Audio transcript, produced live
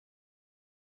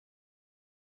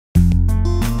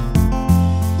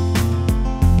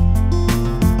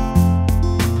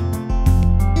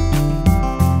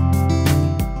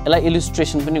यसलाई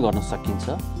इलिस्ट्रेसन पनि गर्न सकिन्छ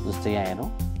जस्तै यहाँ हेरौँ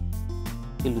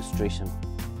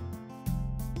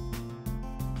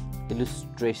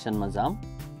इलिस्ट्रेसनमा जाम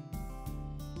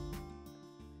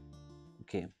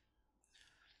ओके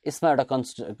यसमा एउटा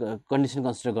कन्डिसन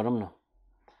कन्सिडर गरौँ न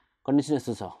कन्डिसन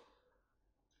यस्तो छ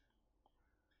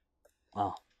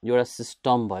एउटा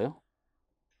सिस्टम भयो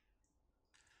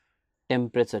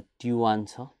टेम्परेचर T1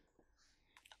 छ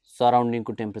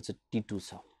सराउन्डिङको टेम्परेचर T2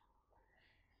 छ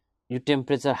यो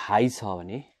टेम्परेचर हाई छ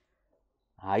भने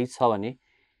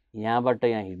यहाँबाट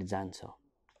यहाँ हिट जान्छ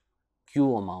Q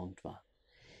अमाउन्टमा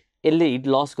यसले हिट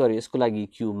लस गर्यो यसको लागि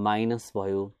Q माइनस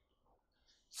भयो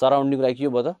सराउन्डिङको लागि के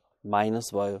भयो त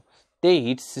माइनस भयो त्यही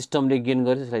हिट सिस्टमले गेन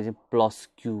गर्यो त्यसलाई चाहिँ प्लस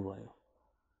Q भयो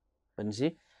भनेपछि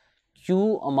Q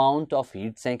अमाउन्ट अफ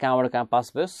हिट चाहिँ कहाँबाट कहाँ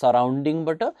पास भयो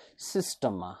सराउन्डिङबाट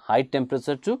सिस्टममा high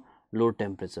temperature to low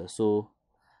temperature so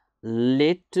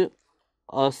let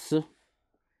us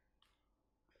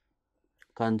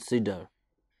consider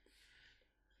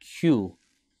Q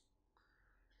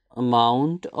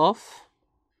amount of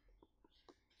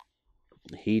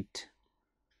heat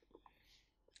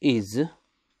is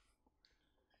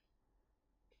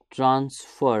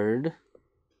transferred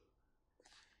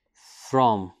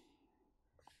from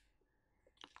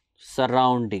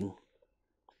surrounding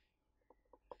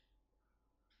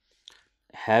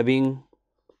having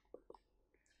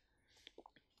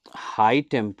high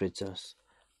temperature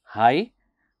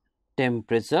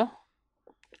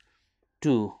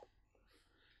to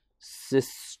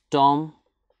system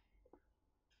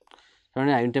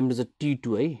having temperature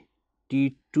T2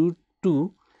 T2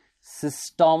 to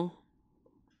system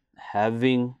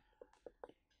having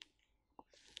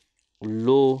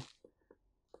low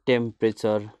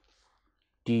temperature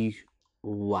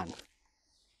T1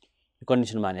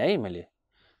 condition माने है मैले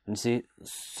भनेपछि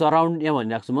surround यहाँ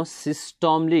भनिराख्छु म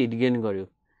सिस्टमले hit gain गर्यो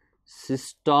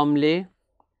सिस्टमले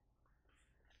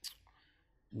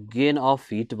gain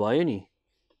of heat भयो नि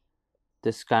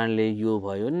त्यस कारणले यो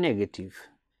भयो नेगेटिभ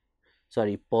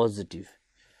सरी पोजिटिभ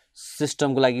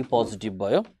सिस्टमको लागि पोजिटिभ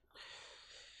भयो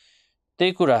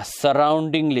त्यही कुरा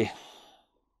सराउन्डिङले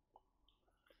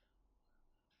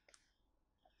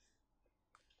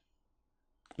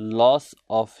लस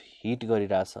अफ हिट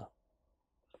गरिरहेछ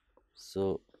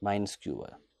सो माइनस Q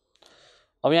भयो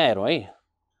अब यहाँ हेरौँ है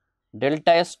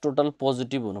डेल्टा एस टोटल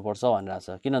पोजिटिभ हुनुपर्छ भनिरहेछ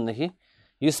किनभनेदेखि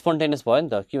यो स्पोन्टेनियस भयो नि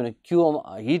त किनभने Q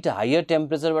हिट हायर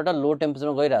टेम्परेचरबाट लो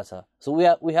टेम्परेचरमा गइरहेछ so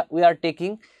we are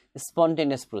taking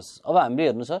spontaneous process अब हामीले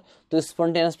हेर्नु छ त्यो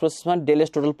spontaneous प्रोसेसमा del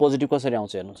S total positive कसरी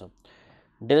आउँछ हेर्नु छ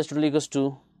del S total equals to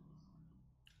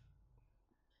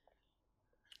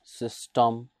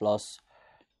system plus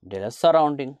del S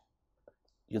surrounding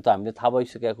यो त हामीले थाहा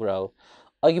भइसकेको कुरा हो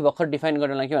अघि भर्खर डिफाइन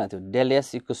गर्नलाई के भनेको थियो del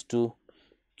S equals to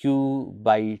Q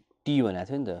by T भनेको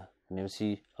थियो नि त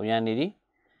भनेपछि अब यहाँनिर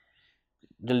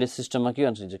डेल एस सिस्टममा के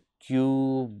भन्छ Q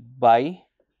बाई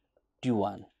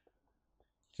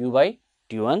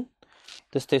T1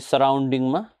 त्यस्तै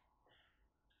सराउन्डिङमा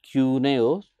Q नै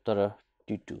हो तर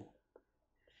T2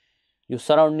 यो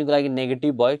सराउन्डिङको लागि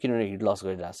नेगेटिभ भयो किनभने हिट लस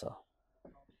गरिरहेछ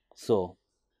सो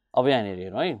अब यहाँनिर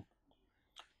हेरौँ है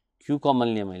Q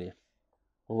कमन लिएँ मैले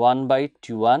 1 बाई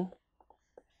T1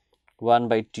 1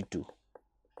 बाई T2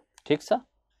 ठिक छ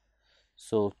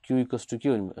सो Q इक्वल्स टु के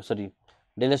हो sorry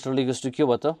del S total equals to के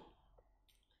भयो त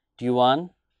T1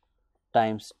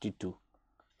 times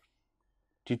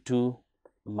T2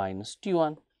 minus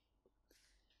T1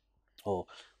 हो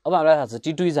अब हामीलाई थाहा छ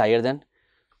T2 इज हायर देन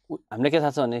हामीलाई के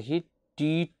थाहा छ भनेदेखि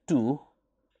T2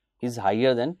 is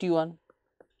higher than T1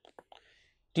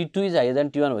 T2 is higher than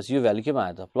T1 भएपछि यो भ्यालु केमा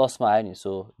आयो त प्लसमा आयो नि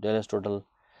so del S total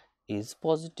is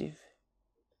positive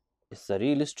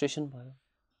यसरी इलिस्ट्रेसन भयो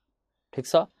ठिक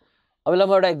छ अब ल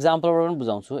म एउटा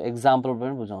एक्जाम्पलबाट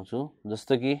पनि बुझाउँछु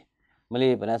जस्तो कि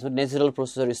मैले भनेको छु नेचुरल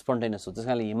प्रोसेसर स्पोन्टेनियस हो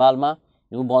त्यसकारणले हिमालमा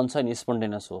हिउँ बन्छ नि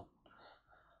स्पोन्टेनियस हो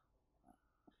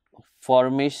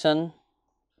formation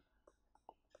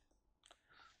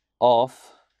of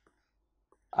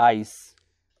ice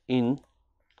in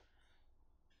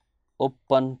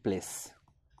open place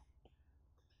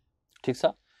ठिक छ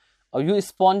अब यो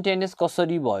स्पोन्टेनियस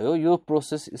कसरी भयो यो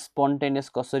प्रोसेस स्पोन्टेनियस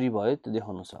कसरी भयो त्यो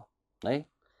देखाउनु छ है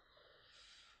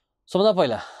सबभन्दा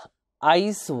पहिला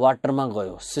आइस वाटरमा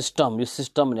गयो सिस्टम यो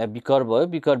सिस्टम भने बिकर भयो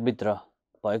बिकरभित्र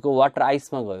भएको वाटर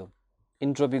आइसमा गयो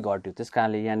इन्ट्रोपी घट्यो त्यस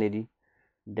कारणले यहाँनिर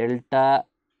डेल्टा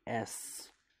एस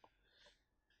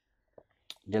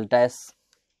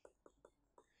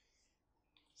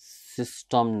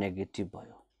सिस्टम नेगेटिभ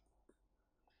भयो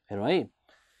हेरौँ है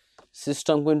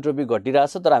सिस्टमको इन्ट्रोपी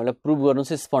घटिरहेछ तर हामीलाई प्रुभ गर्नु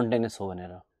चाहिँ स्पोन्टेनियस हो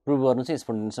भनेर प्रुभ गर्नु चाहिँ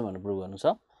स्पोन्टेनियस भनेर प्रुभ गर्नु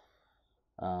छ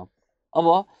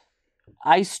अब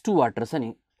आइस टु वाटर छ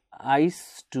नि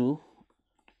ice to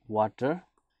water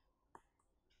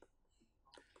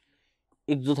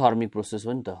exothermic process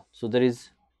हो नि त. So there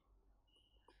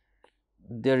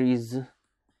is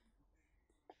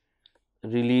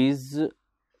release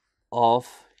of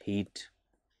heat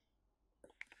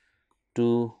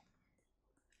to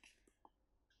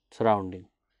surrounding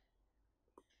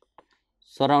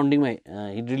मा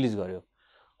हिट रिलिज गर्यो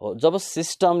हो. जब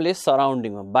सिस्टमले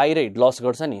सराउन्डिङमा बाहिर हिट लस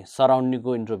गर्छ नि,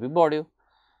 सराउन्डिङको इन्ट्रोपी बढ्यो.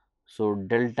 So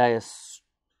delta S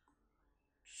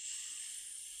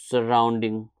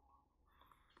surrounding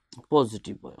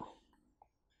positive भयो.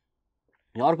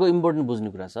 यहाँ अर्को इम्पोर्टेन्ट बुझ्ने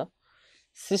कुरा छ,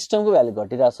 सिस्टमको भ्यालु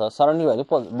घटिरहेछ, सराउन्डिङ भ्यालु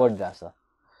बढिरहेछ.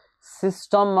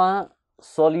 सिस्टममा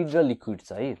सलिड र लिक्विड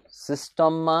छ है,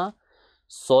 सिस्टममा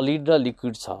सलिड र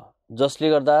लिक्विड छ, जसले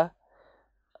गर्दा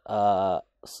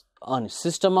अनि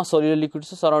सिस्टममा सलिड र लिक्विड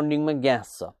छ, सराउन्डिङमा ग्यास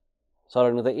छ,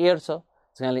 सराउन्डिङमा त एयर छ.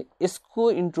 त्यसैले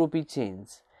यसको इन्ट्रोपी चेन्ज,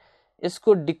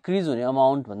 यसको डिक्रिज हुने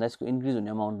अमाउन्ट भन्दा यसको इन्क्रिज हुने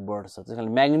अमाउन्ट बढ्छ. त्यसैले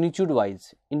magnitude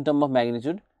wise, in term of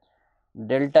magnitude,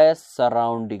 delta S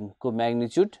सराउन्डिङको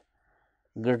magnitude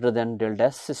greater than delta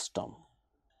S system.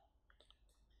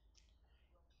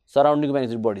 सराउन्डिङको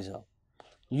magnitude बढी छ.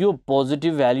 यो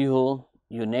पोजिटिभ भ्याल्यु हो,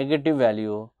 यो नेगेटिभ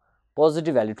भ्याल्यु हो.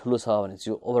 पोजिटिभ भ्याल्यु ठुलो छ भने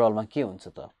चाहिँ ओभरअलमा के हुन्छ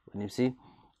त भनेपछि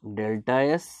delta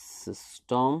S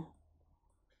system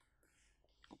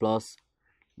plus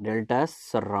delta S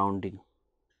surrounding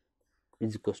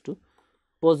is equals to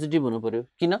positive हुनु पर्यो.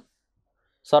 किन?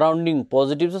 सराउन्डिङ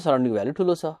पोजिटिभ छ, सराउन्डिङ भ्याल्यु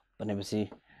ठुलो छ भनेपछि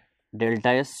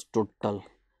डेल्टा एस टोटल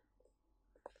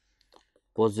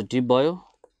पोजिटिभ भयो,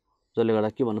 जसले गर्दा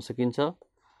के भन्न सकिन्छ,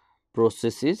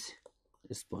 प्रोसेस इज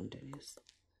स्पोन्टेनियस.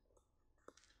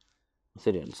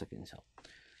 यसरी हेर्न सकिन्छ.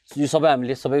 यो सबै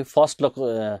हामीले फर्स्ट लको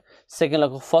सेकेन्ड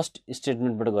लको फर्स्ट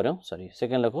स्टेटमेन्टबाट गऱ्यौँ,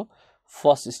 सेकेन्ड लको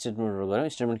फर्स्ट स्टेटमेन्टबाट गऱ्यौँ.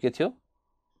 स्टेटमेन्ट के थियो?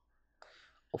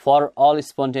 For all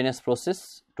spontaneous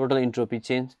process total entropy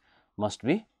change must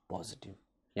be positive.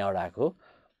 यहाँबाट आएको.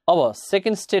 अब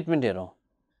सेकेन्ड स्टेटमेन्ट हेरौँ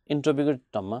इन्ट्रोपीको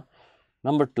टर्ममा.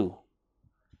 नम्बर 2,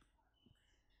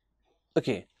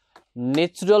 ओके,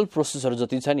 नेचुरल प्रोसेसहरू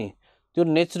जति छ नि, त्यो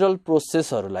नेचुरल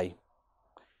प्रोसेसहरूलाई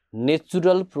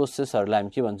हामी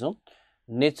के भन्छौँ?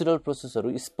 नेचुरल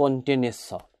प्रोसेसहरू स्पोन्टेनियस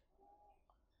छ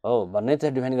हो भन्ने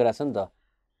चाहिँ डिफाइन गरेको छ नि त.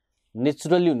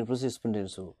 नेचुरली हुने प्रोसेस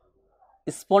स्पोन्टेनियस हो.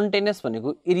 स्पोन्टेनियस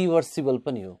भनेको इरिभर्सिबल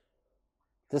पनि हो.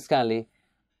 त्यस कारणले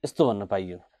यस्तो भन्न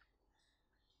पाइयो,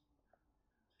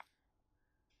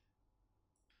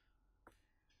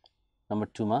 नम्बर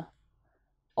 2 मा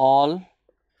all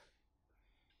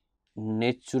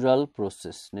natural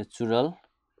process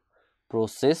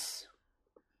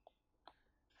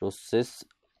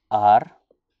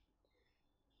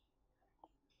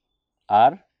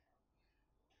are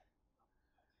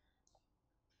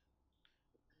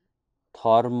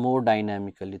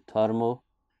thermodynamically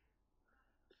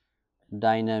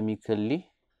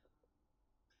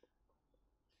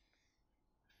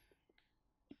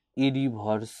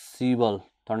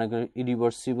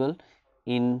irreversible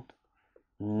in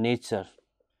nature.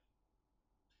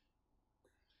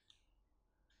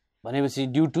 भनेपछि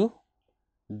due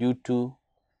to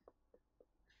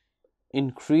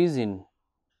increase in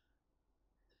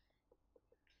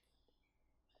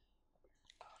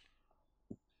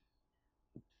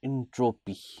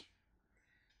entropy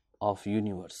of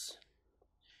universe.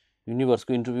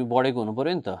 युनिभर्सको entropy बढेको हुनु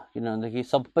पर्यो नि त, किनभनेदेखि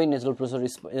सबै नेचुरल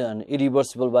प्रोसेस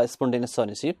इरिभर्सिबल वा स्पोन्टेनियस छ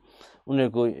भनेपछि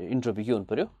उनीहरूको इन्ट्रोपी के हुनु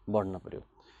पर्यो? बढ्न पर्यो.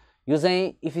 यो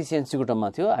चाहिँ इफिसियन्सीको टर्ममा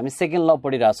थियो. हामी सेकेन्ड ल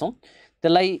पढिरहेछौँ,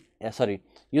 त्यसलाई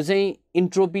यो चाहिँ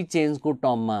इन्ट्रोपी चेन्जको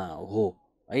टर्ममा हो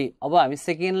है. अब हामी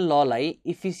सेकेन्ड ललाई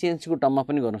इफिसियन्सीको टर्ममा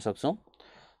पनि गर्न सक्छौँ.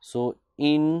 So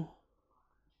in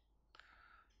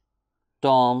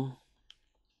term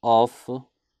of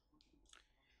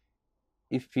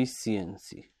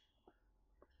efficiency,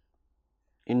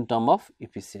 in term of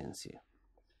efficiency.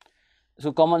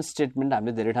 यसको कमन स्टेटमेन्ट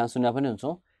हामीले धेरै ठाउँ सुनेका पनि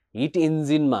हुन्छौँ. हिट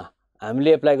इन्जिनमा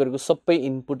हामीले एप्लाई गरेको सबै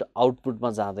इनपुट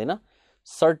आउटपुटमा जाँदैन.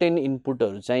 सर्टेन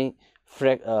इनपुटहरू चाहिँ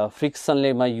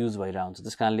फ्रिक्सनलेमा युज भइरहेको हुन्छ.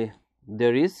 त्यस कारणले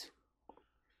there is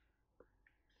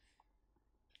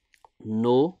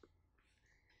know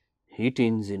hit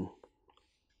engine,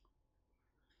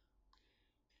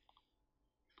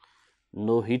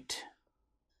 no heat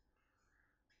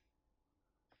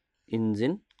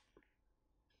engine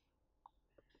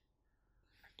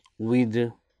with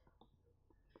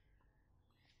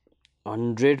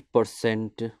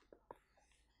 100%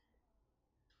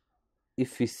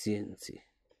 efficiency.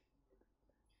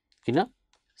 किन?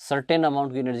 सर्टेन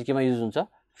अमाउन्टको एनर्जी केमा युज हुन्छ?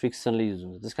 फ्रिक्सनले युज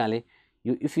हुन्छ. त्यस कारणले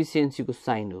यो इफिसियन्सीको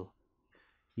साइन हो.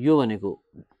 यो भनेको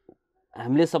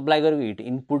हामीले सप्लाई गरेको हिट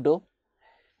इनपुट हो,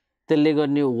 त्यसले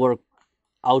गर्ने वर्क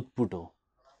आउटपुट हो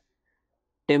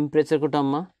टेम्परेचरको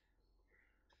टर्ममा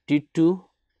T2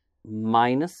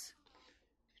 minus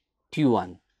T1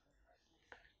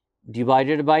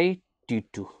 divided by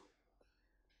T2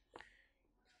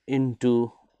 into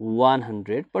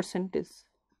 100%.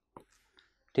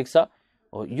 ठीक छ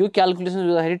यो क्याल्कुलेसन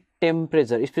गर्दाखेरि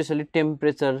temperature specially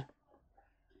temperature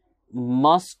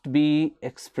must be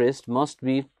expressed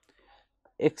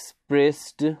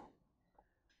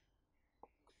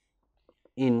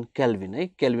in Kelvin है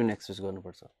केल्भिन एक्सप्रेस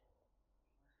गर्नुपर्छ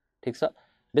ठीक छ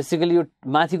बेसिकली यो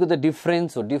माथिको त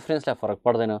डिफरेन्स हो डिफरेन्सलाई फरक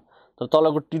पर्दैन तर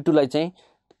तलको T2 लाई चाहिँ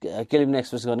केल्भिन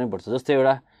एक्सप्रेस गर्नै पर्छ जस्तै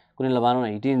एउटा कुनै भनौँ न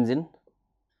हिट इन्जिन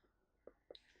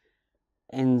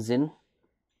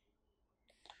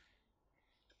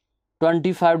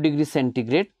 25 डिग्री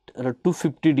सेन्टिग्रेड र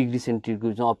 250 डिग्री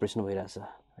सेन्टिग्रेडको चाहिँ अपरेसन भइरहेछ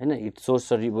हैन हिट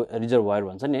सोर्स रिजर्भोयर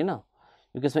भन्छ नि हैन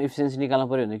यो केसमा एफिसिएन्सी निकाल्न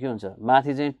पर्यो भने के हुन्छ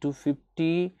माथि चाहिँ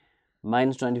 250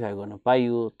 minus 25 गर्न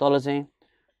पाइयो तल चाहिँ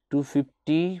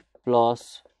 250 plus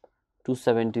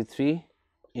 273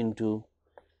 into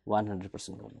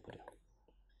 100% गर्नु पर्यो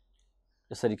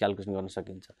यसरी क्याल्कुलेसन गर्न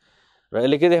सकिन्छ र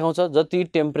यसले के देखाउँछ जति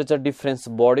टेम्परेचर डिफरेन्स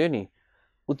बढ्यो नि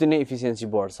उति नै एफिसिएन्सी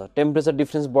बढ्छ टेम्परेचर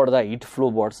डिफरेन्स बढ्दा हिट फ्लो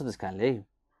बढ्छ त्यसकारणले है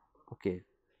ओके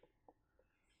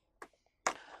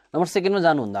नम्बर 2 मा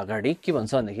जानुभन्दा अगाडि के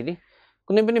भन्छ भन्दाखेरि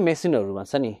कुनै पनि मेसिनहरुमा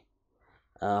छ नि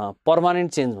पर्मानेन्ट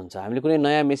चेन्ज भन्छ हामीले कुनै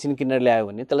नयाँ मेसिन किनेर ल्यायो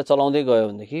भने त्यसलाई चलाउँदै गयो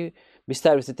भनेदेखि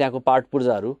बिस्तारै बिस्तारै त्यहाँको पार्ट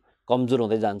पुर्जाहरु कमजोर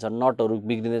हुँदै जान्छ नटहरु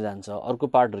बिग्रिँदै जान्छ अर्को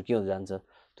पार्टहरु के हुँदै जान्छ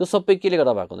त्यो सबै केले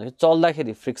गर्दा भएको भन्दाखेरि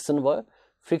चल्दाखेरि फ्रिक्सन भयो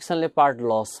फ्रिक्सनले पार्ट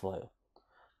लस भयो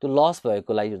त्यो लस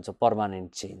भएको लागि हुन्छ पर्मानेन्ट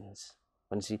चेन्ज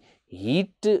भनेपछि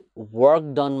हिट वर्क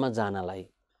डनमा जानलाई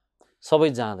सबै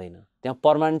जाँदैन त्यहाँ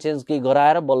पर्मानेन्ट चेन्ज के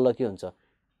गराएर बल्ल के हुन्छ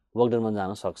वर्क डनमा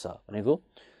जान सक्छ भनेको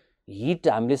हिट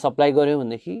हामीले सप्लाई गर्यौं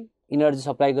भनेदेखि इनर्जी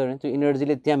सप्लाई गर्यो भने त्यो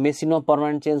इनर्जीले त्यहाँ मेसिनमा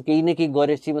पर्मानेन्ट चेन्ज केही न केही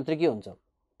गरेपछि मात्र के हुन्छ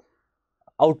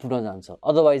आउटपुटमा जान्छ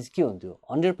अदरवाइज के हुन्थ्यो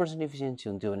 100% एफिसिएन्सी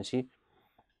हुन्थ्यो भनेपछि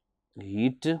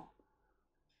hit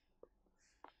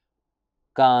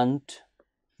can't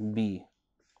be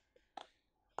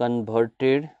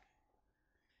converted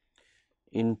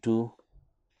into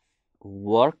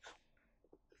work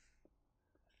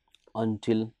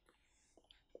until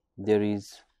there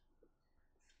is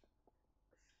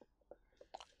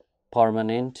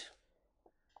permanent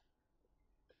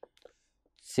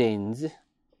change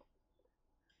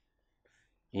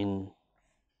in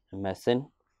machine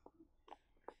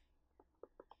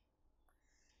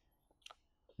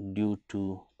due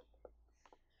to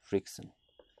friction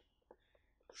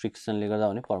ले गर्दा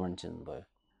हुने पर्मानेन्ट चेन्ज भयो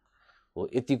हो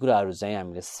यति कुराहरु चाहिँ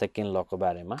हामीले सेकेन्ड ल को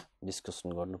बारेमा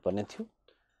डिस्कसन गर्नुपर्ने थियो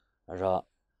र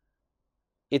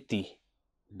यति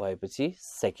भएपछि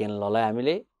सेकेन्ड ल लाई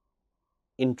हामीले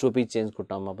एन्ट्रोपी चेन्ज को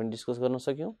टर्ममा पनि डिस्कस गर्न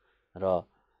सक्यौं र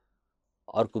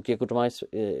अर्को के को टर्ममा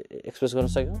एक्सप्रेस गर्न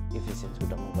सक्यौं एफिसिएन्सी को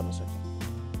टर्ममा गर्न सक्यौं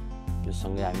यो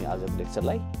सँगै हामी आजको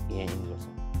लेक्चरलाई यही एन्ड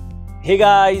गर्छौं Hey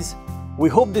guys, we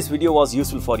hope this video was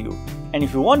useful for you. And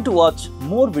if you want to watch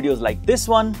more videos like this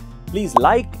one, please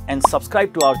like and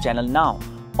subscribe to our channel now.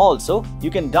 Also,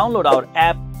 you can download our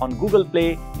app on Google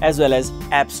Play as well as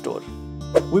App Store.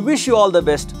 We wish you all the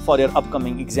best for your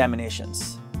upcoming examinations.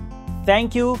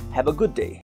 Thank you. Have a good day.